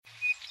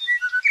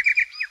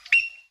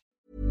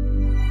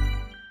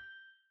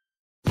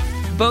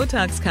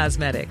Botox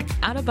Cosmetic,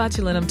 out of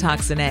botulinum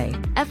toxin A,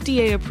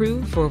 FDA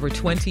approved for over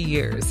 20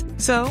 years.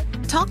 So,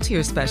 talk to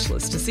your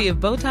specialist to see if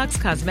Botox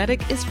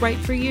Cosmetic is right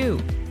for you.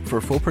 For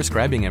full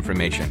prescribing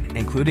information,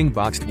 including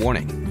boxed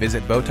warning,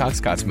 visit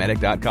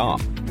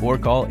BotoxCosmetic.com or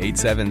call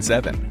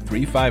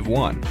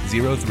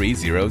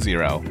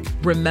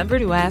 877-351-0300. Remember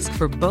to ask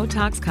for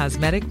Botox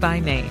Cosmetic by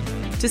name.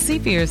 To see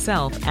for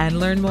yourself and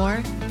learn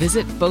more,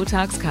 visit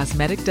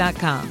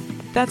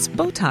BotoxCosmetic.com. That's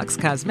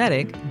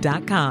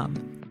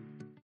BotoxCosmetic.com.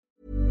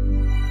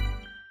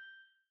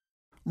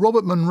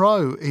 Robert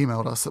Monroe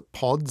emailed us at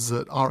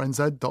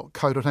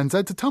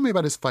pods@rnz.co.nz to tell me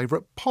about his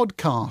favourite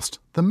podcast,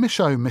 the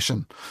Micheaux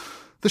Mission.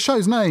 The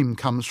show's name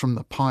comes from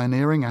the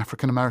pioneering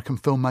African-American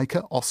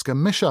filmmaker Oscar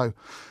Micheaux.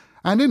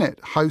 And in it,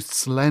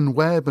 hosts Len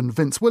Webb and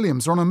Vince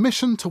Williams are on a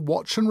mission to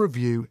watch and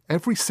review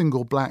every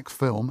single black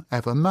film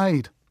ever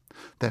made.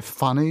 They're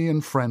funny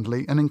and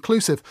friendly and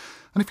inclusive.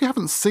 And if you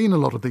haven't seen a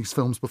lot of these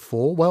films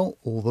before, well,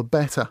 all the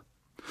better.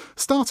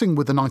 Starting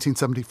with the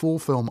 1974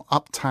 film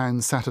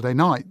Uptown Saturday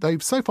Night,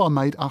 they've so far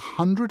made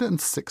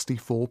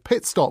 164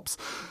 pit stops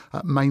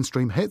at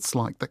mainstream hits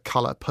like The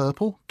Colour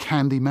Purple,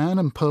 Candyman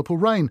and Purple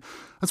Rain,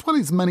 as well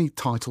as many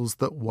titles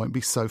that won't be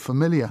so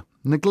familiar,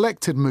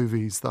 neglected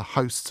movies the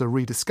hosts are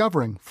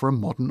rediscovering for a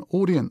modern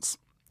audience.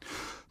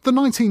 The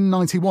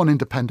 1991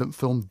 independent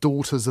film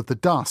Daughters of the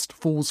Dust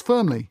falls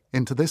firmly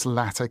into this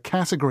latter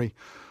category.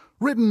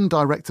 Written,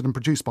 directed and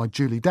produced by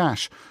Julie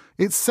Dash,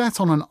 it's set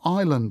on an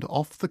island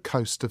off the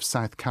coast of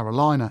South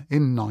Carolina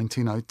in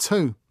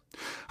 1902.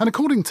 And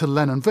according to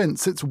Len and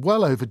Vince, it's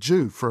well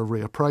overdue for a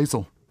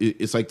reappraisal.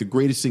 It's like the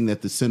greatest thing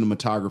that the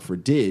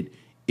cinematographer did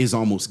is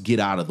almost get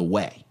out of the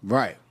way.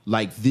 Right.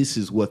 Like, this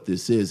is what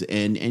this is.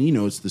 And you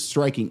know, it's the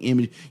striking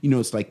image. You know,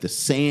 it's like the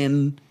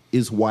sand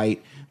is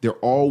white. They're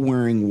all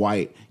wearing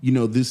white. You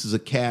know, this is a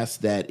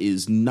cast that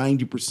is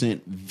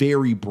 90%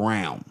 very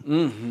brown.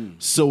 Mm-hmm.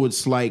 So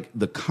it's like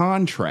the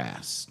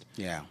contrast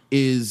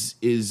is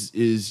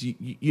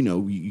you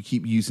know, you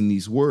keep using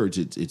these words.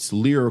 It's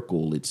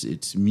lyrical.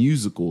 It's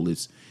musical.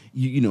 It's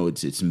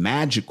it's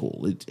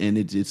magical.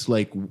 It's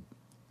like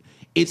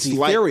it's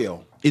ethereal.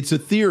 Like, it's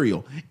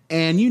ethereal.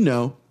 And you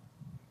know,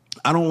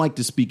 I don't like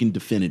to speak in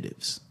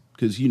definitives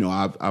because you know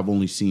I've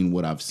only seen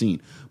what I've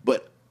seen,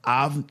 but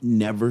I've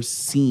never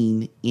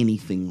seen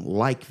anything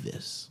like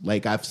this.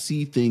 Like, I've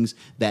seen things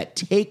that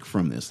take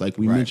from this. Like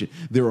we mentioned,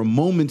 there are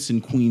moments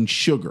in Queen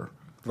Sugar.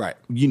 Right.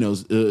 You know,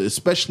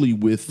 especially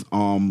with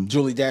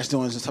Julie Dash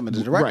doing some of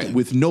the directing. Right,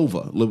 with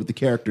Nova, with the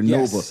character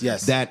Nova.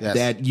 Yes.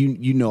 That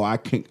you know, I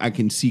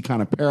can see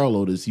kind of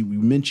parallel to see. We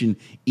mentioned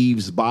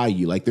Eve's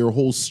Bayou. Like, there are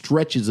whole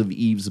stretches of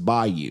Eve's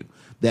Bayou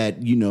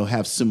that, you know,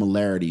 have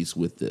similarities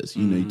with this.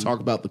 You know, you talk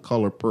about The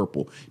Color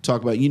Purple. You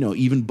talk about, you know,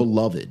 even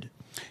Beloved.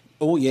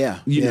 Oh yeah,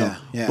 you know.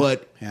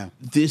 But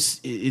this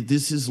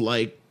is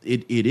like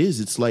it is.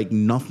 It's like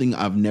nothing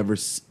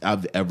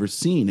I've ever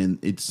seen, and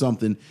it's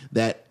something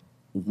that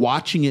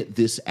watching it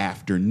this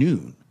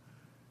afternoon,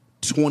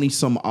 20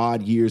 some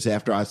odd years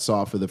after I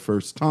saw it for the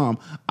first time,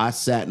 I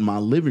sat in my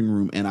living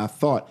room and I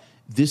thought,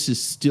 this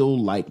is still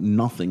like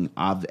nothing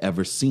I've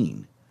ever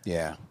seen.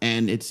 Yeah,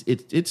 and it's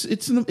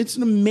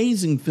an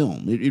amazing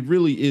film. It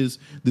really is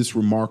this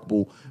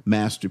remarkable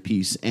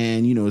masterpiece,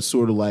 and you know, it's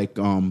sort of like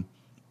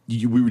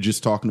we were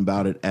just talking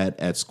about it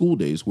at school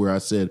days, where I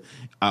said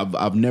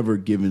I've never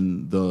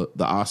given the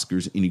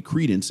Oscars any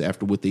credence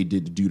after what they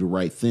did to Do the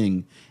Right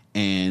Thing,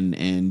 and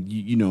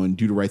you know, and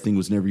Do the Right Thing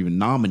was never even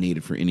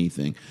nominated for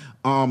anything.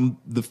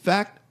 The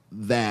fact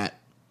that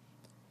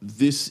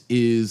this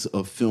is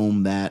a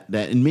film that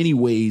in many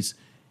ways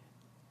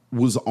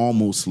was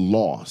almost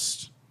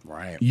lost.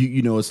 Right.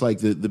 You know, it's like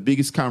the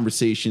biggest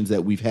conversations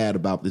that we've had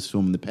about this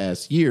film in the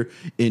past year,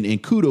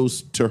 and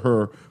kudos to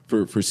her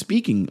for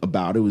speaking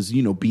about it, was,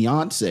 you know,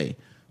 Beyonce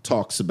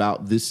talks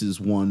about this is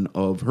one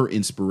of her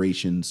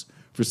inspirations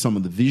for some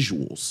of the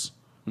visuals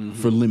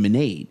for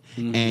Lemonade.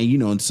 And, you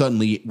know, and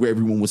suddenly where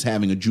everyone was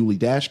having a Julie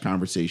Dash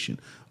conversation,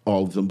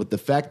 all of them. But the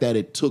fact that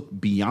it took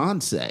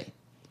Beyonce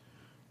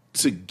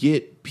to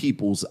get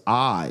people's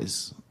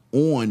eyes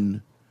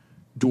on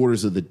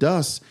Daughters of the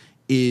Dust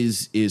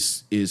is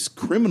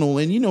criminal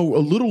and, you know, a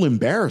little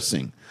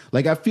embarrassing.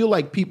 Like, I feel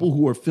like people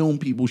who are film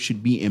people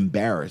should be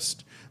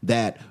embarrassed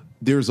that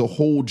there's a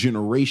whole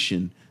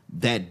generation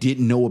that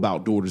didn't know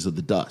about Daughters of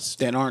the Dust,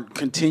 that aren't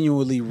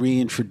continually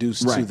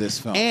reintroduced to this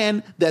film,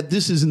 and that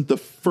this isn't the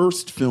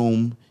first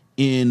film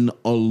in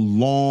a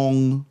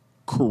long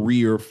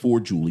career for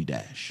Julie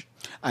Dash.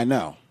 I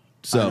know.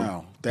 It's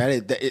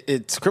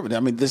criminal. I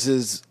mean, this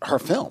is her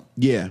film.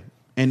 Yeah.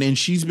 And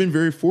she's been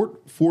very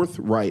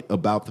forthright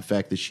about the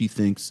fact that she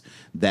thinks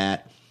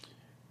that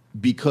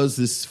because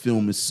this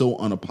film is so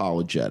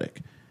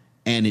unapologetic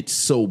and it's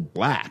so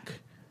black,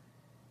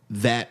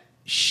 that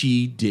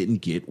she didn't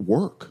get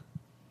work.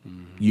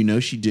 You know,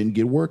 she didn't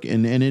get work,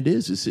 and it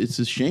is. It's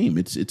a shame.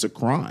 It's a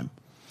crime.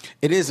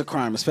 It is a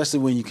crime, especially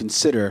when you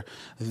consider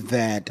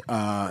that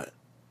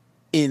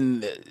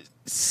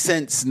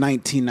since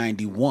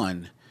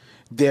 1991,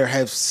 there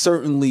have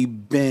certainly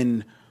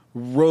been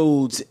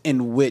roads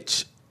in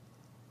which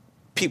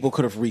people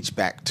could have reached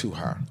back to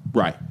her,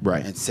 Right.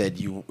 and said,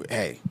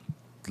 hey,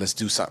 let's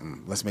do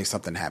something. Let's make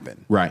something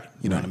happen. Right.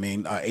 You know what I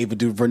mean? Ava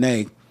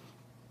DuVernay,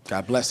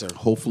 God bless her.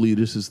 Hopefully,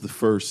 this is the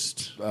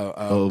first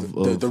of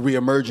the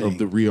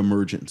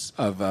reemergence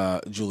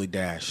of Julie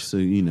Dash. So,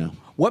 you know.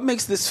 What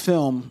makes this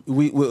film?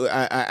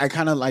 I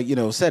kind of like,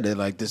 said it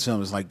like this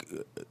film is like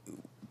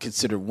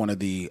considered one of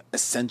the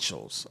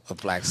essentials of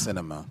black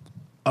cinema.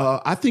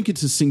 I think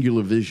it's a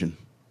singular vision.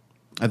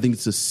 I think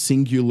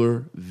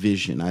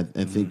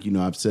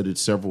I've said it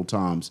several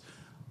times.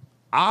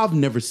 I've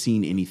never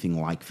seen anything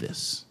like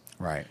this.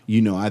 Right.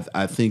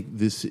 I think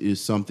this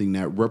is something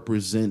that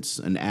represents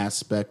an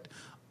aspect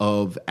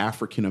of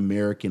African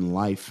American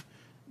life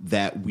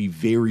that we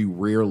very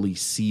rarely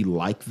see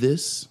like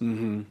this.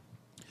 Mm-hmm.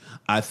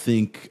 I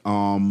think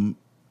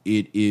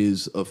it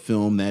is a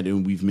film that,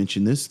 and we've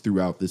mentioned this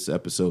throughout this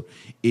episode,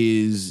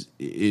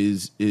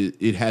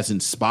 it has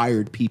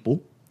inspired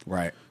people.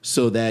 Right.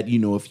 So that,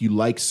 if you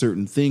like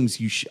certain things,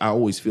 I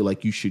always feel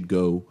like you should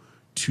go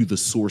to the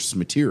source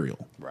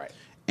material. Right.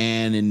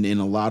 And in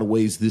a lot of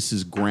ways, this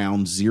is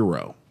ground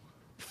zero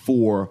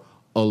for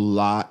a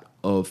lot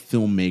of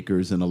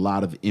filmmakers and a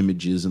lot of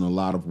images and a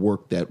lot of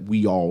work that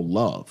we all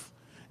love.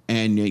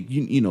 And, I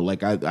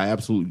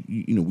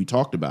absolutely, we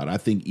talked about it. I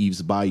think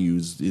Eve's Bayou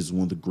is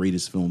one of the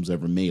greatest films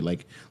ever made.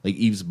 Like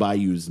Eve's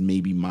Bayou is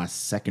maybe my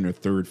second or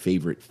third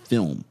favorite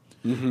film.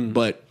 Mm-hmm.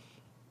 But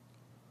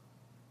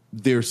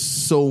there's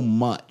so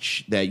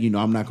much that,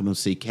 I'm not going to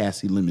say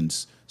Cassie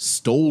Lemons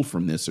stole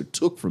from this or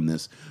took from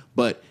this,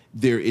 but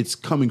it's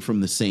coming from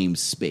the same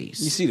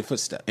space. You see the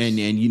footsteps. And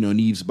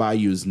Eve's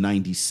Bayou is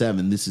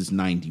 97. This is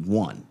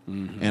 91.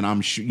 Mm-hmm. And I'm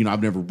sure,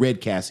 I've never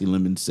read Cassie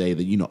Lemons say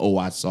that,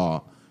 I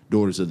saw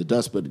Daughters of the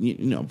Dust, but,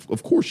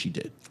 of course she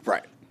did.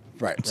 Right.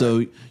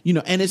 So,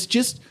 and it's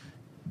just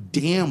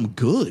damn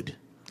good.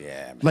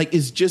 Yeah, man. Like,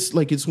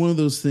 it's one of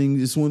those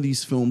things, it's one of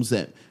these films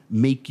that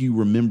make you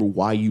remember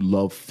why you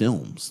love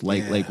films.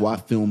 Like why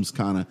films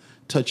kind of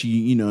touch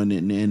you,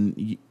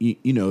 and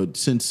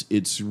since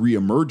its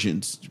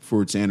reemergence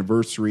for its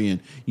anniversary, and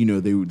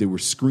they were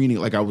screening.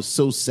 Like, I was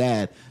so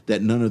sad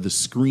that none of the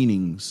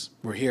screenings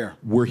were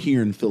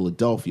here in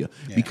Philadelphia,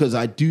 because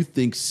I do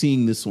think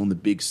seeing this on the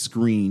big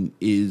screen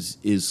is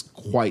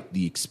quite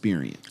the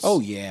experience. Oh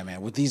yeah,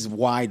 man! With these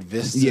wide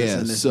vistas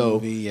in this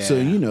movie,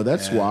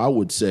 that's why I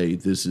would say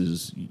this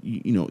is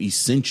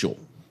essential.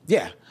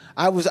 Yeah.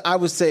 I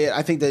would say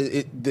I think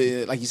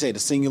that like you say, the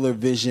singular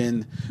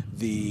vision,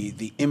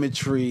 the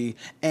imagery,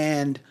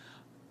 and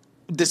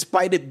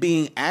despite it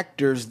being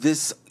actors,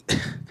 this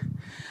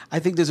I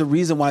think there's a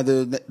reason why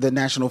the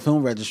National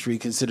Film Registry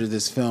consider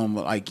this film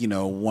like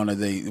one of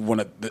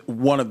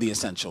the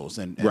essentials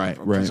and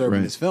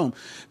preserving this film,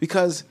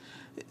 because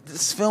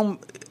this film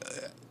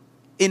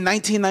in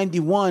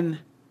 1991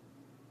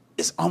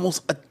 is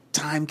almost a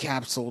time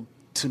capsule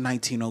to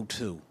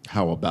 1902.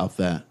 How about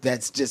that?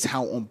 That's just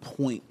how on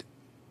point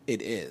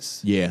it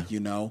is. Yeah.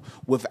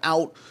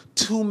 Without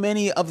too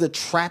many of the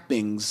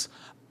trappings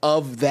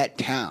of that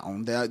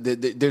town.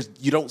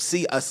 You don't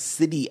see a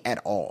city at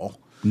all.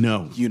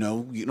 No. You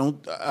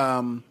don't.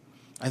 I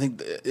think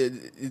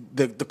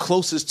the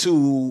closest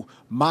to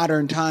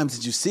modern times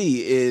that you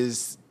see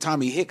is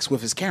Tommy Hicks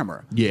with his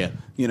camera. Yeah.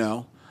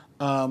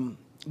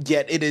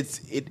 Yet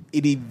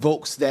it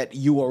evokes that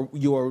you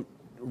are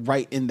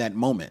right in that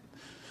moment.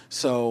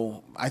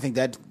 So I think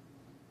that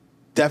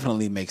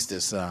definitely makes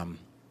this an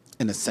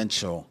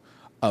essential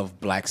of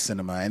black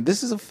cinema. And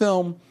this is a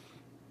film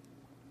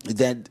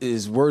that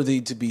is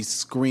worthy to be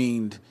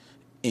screened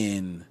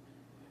in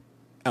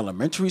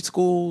elementary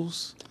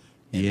schools,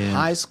 in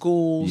high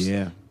schools,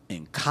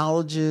 in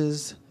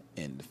colleges,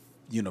 in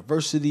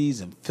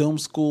universities, and film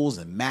schools,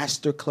 and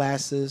master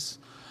classes.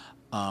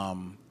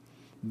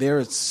 There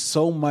is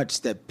so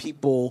much that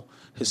people,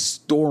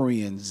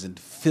 historians and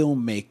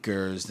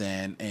filmmakers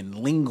and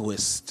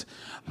linguists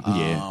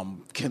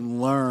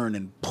can learn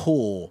and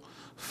pull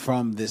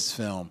from this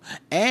film,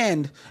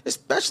 and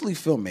especially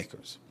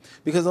filmmakers,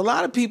 because a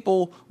lot of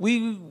people,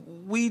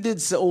 we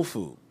did soul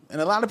food, and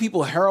a lot of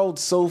people herald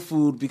soul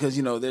food because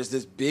there's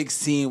this big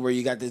scene where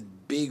you got this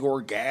big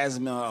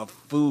orgasm of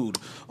food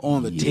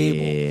on the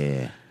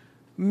table.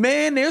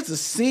 Man, there's a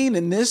scene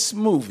in this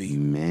movie,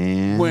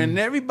 when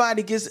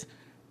everybody gets.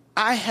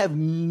 I have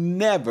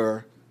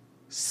nenever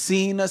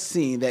seen a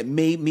scene that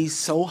made me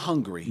so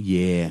hungry.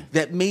 Yeah.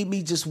 That made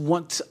me just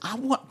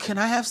can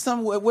I have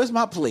some? Where's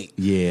my plate?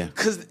 Yeah.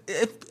 Because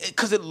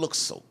it looks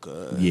so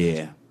good.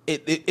 Yeah.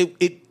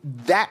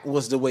 That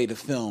was the way to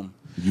film.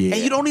 Yeah.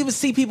 And you don't even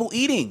see people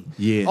eating.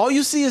 Yeah. All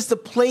you see is the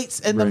plates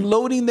and them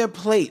loading their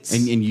plates.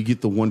 And you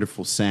get the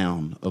wonderful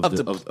sound of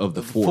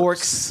the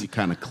forks. You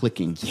kind of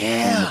clicking on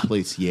the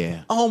plates.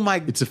 Yeah. Oh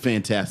my. It's a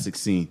fantastic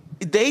scene.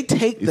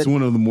 It's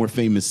one of the more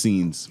famous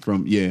scenes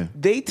from,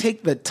 They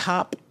take the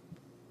top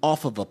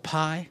off of a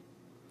pie.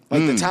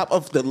 Like the top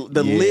of the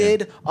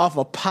lid off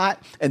a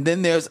pot, and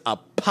then there's a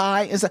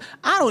pie inside.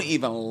 I don't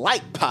even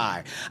like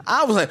pie.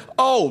 I was like,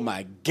 oh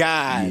my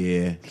God.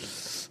 Yeah.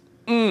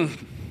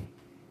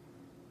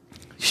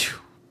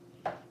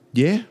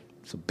 Yeah.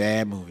 It's a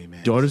bad movie,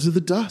 man. Daughters of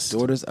the Dust.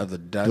 Daughters of the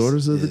Dust.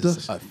 Daughters of the is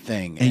Dust. a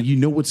thing. And you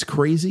know what's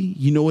crazy?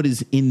 You know what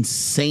is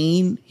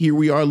insane? Here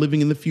we are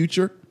living in the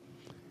future.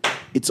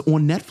 It's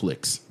on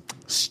Netflix.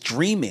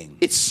 Streaming.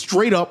 It's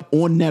straight up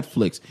on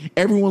Netflix.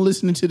 Everyone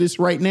listening to this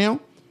right now,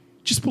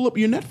 just pull up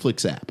your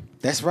Netflix app.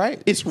 That's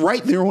right. It's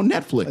right there on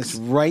Netflix. It's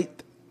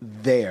right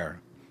there.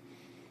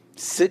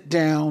 Sit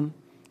down,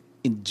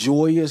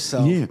 enjoy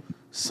yourself. Yeah.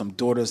 Some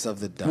Daughters of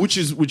the Dust.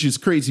 Which is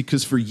crazy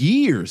because for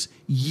years,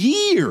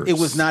 it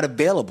was not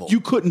available. You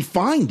couldn't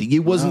find it. It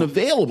wasn't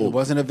available. It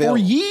wasn't available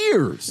for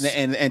years.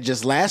 And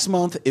just last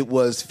month, it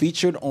was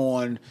featured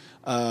on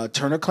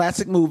Turner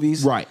Classic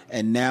Movies, right?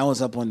 And now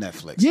it's up on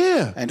Netflix.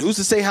 Yeah. And who's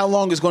to say how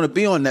long it's going to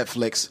be on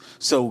Netflix?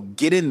 So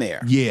get in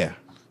there. Yeah,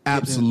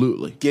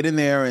 absolutely. Get in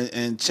there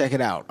and check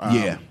it out.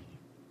 Yeah.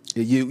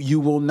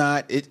 You will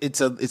not. It's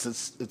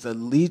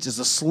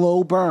a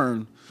slow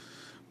burn.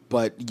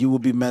 But you will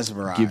be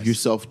mesmerized. Give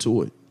yourself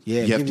to it.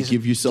 Yeah, you have to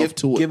give yourself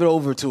to it. Give it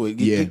over to it.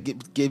 Yeah.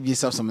 Give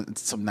yourself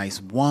some nice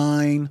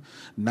wine,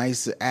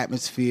 nice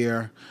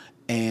atmosphere,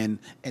 and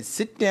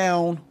sit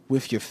down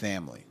with your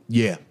family.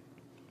 Yeah.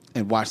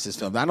 And watch this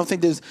film. I don't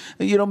think there's,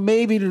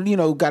 maybe,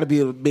 got to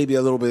be maybe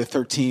a little bit of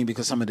 13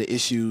 because some of the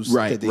issues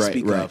that they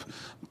speak of.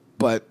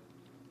 But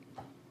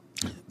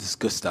this is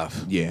good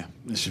stuff. Yeah.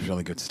 This is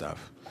really good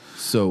stuff.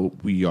 So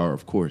we are,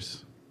 of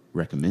course,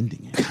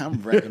 recommending it.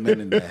 I'm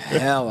recommending the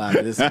hell out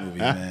of this movie,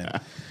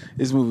 man.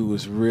 This movie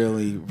was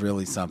really,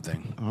 really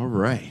something. All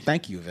right.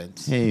 Thank you,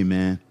 Vince. Hey,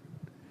 man.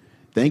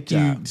 Thank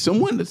you.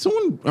 Someone,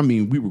 I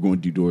mean, we were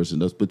going to do Daughters of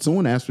the Dust, but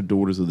someone asked for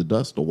Daughters of the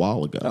Dust a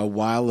while ago. A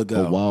while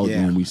ago,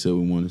 when we said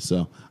we wanted to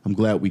sell. I'm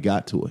glad we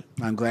got to it.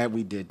 I'm glad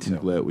we did, too.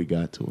 I'm glad we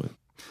got to it.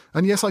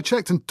 And yes, I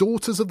checked, and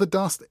Daughters of the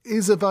Dust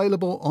is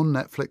available on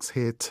Netflix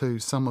here too.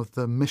 Some of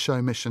the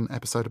Micheaux Mission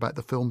episode about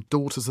the film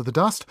Daughters of the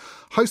Dust,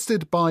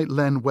 hosted by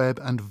Len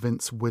Webb and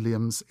Vince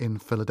Williams in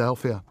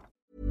Philadelphia.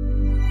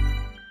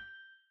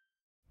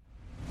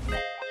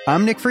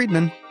 I'm Nick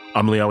Friedman.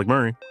 I'm Lee Alec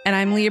Murray. And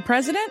I'm Leah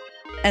President.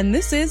 And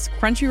this is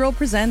Crunchyroll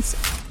Presents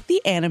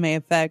The Anime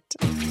Effect.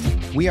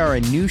 We are a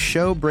new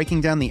show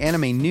breaking down the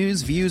anime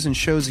news, views, and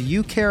shows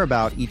you care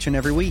about each and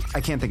every week. I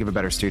can't think of a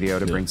better studio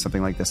to bring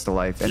something like this to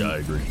life. And I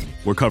agree.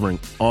 We're covering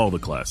all the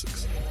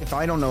classics. If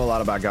I don't know a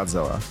lot about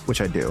Godzilla, which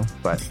I do,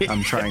 but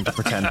I'm trying to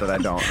pretend that I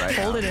don't right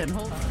now. Hold it in.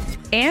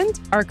 And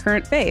our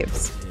current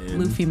faves.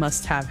 Luffy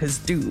must have his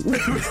due.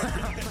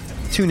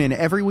 Tune in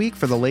every week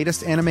for the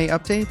latest anime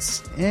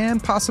updates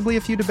and possibly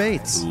a few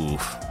debates.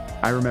 Oof.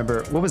 I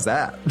remember, what was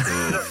that?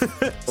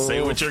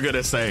 Say what you're going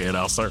to say and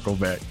I'll circle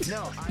back.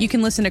 You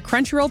can listen to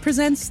Crunchyroll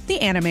Presents The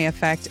Anime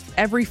Effect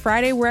every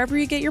Friday wherever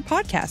you get your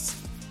podcasts.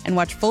 And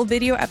watch full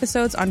video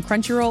episodes on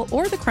Crunchyroll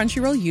or the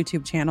Crunchyroll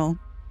YouTube channel.